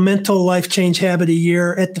emotional, mental life change habit a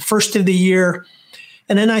year at the first of the year.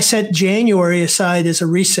 And then I set January aside as a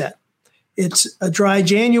reset. It's a dry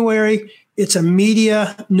January. It's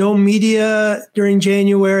no media during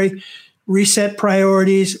January, reset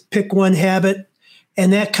priorities, pick one habit,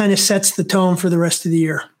 and that kind of sets the tone for the rest of the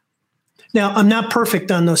year. Now, I'm not perfect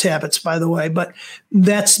on those habits, by the way, but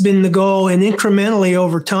that's been the goal. And incrementally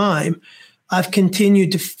over time, I've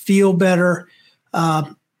continued to feel better.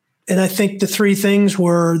 And I think the three things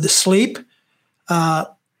were the sleep,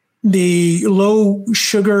 the low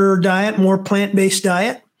sugar diet, more plant-based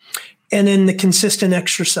diet, and then the consistent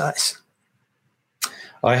exercise.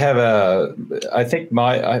 I think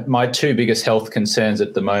my two biggest health concerns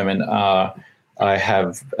at the moment are I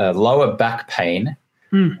have lower back pain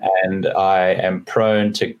and I am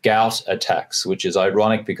prone to gout attacks, which is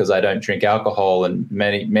ironic because I don't drink alcohol, and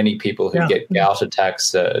many people who get gout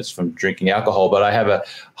attacks is from drinking alcohol. But I have a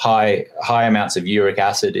high amounts of uric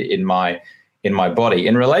acid in my body.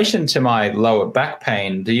 In relation to my lower back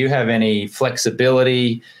pain, do you have any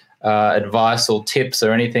flexibility advice or tips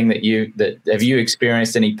or anything that have you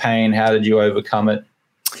experienced any pain? How did you overcome it?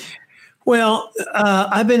 Well,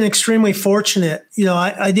 I've been extremely fortunate.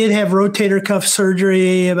 I did have rotator cuff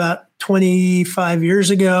surgery about 25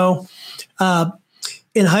 years ago.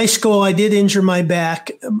 In high school, I did injure my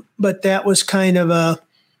back, but that was kind of a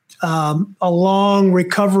long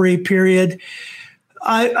recovery period.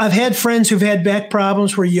 I've had friends who've had back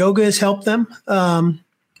problems where yoga has helped them.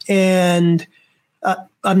 And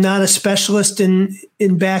I'm not a specialist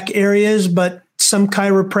in back areas, but some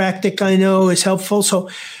chiropractic I know is helpful. So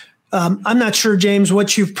I'm not sure, James,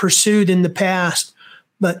 what you've pursued in the past,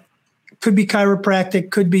 but could be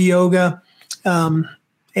chiropractic, could be yoga. And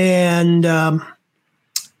that's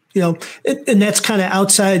kind of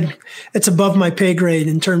outside, it's above my pay grade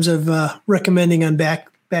in terms of recommending on back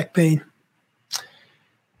pain.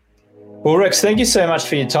 Well, Rex, thank you so much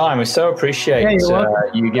for your time. We so appreciate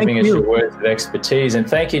you giving us your words of expertise. And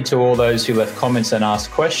thank you to all those who left comments and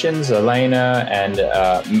asked questions, Elena and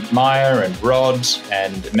Maya and Rod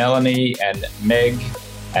and Melanie and Meg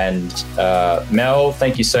and Mel.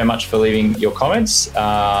 Thank you so much for leaving your comments.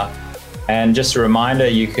 And just a reminder,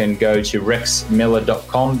 you can go to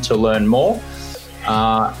rexmiller.com to learn more.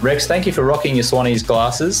 Rex, thank you for rocking your Swannies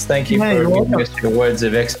glasses. Thank you for giving us your words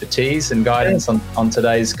of expertise and guidance on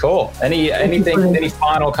today's call. Any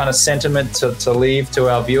final kind of sentiment to leave to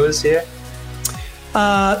our viewers here?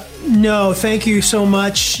 No, thank you so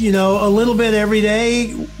much. A little bit every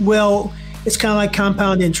day. Well, it's kind of like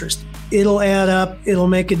compound interest. It'll add up. It'll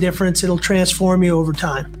make a difference. It'll transform you over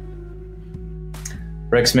time.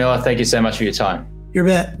 Rex Miller, thank you so much for your time. You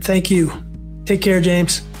bet. Thank you. Take care,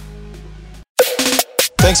 James.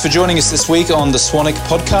 Thanks for joining us this week on the Swanwick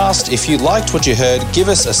Podcast. If you liked what you heard, give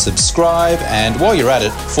us a subscribe, and while you're at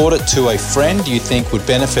it, forward it to a friend you think would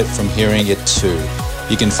benefit from hearing it too.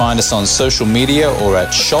 You can find us on social media or at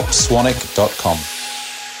shopswanwick.com.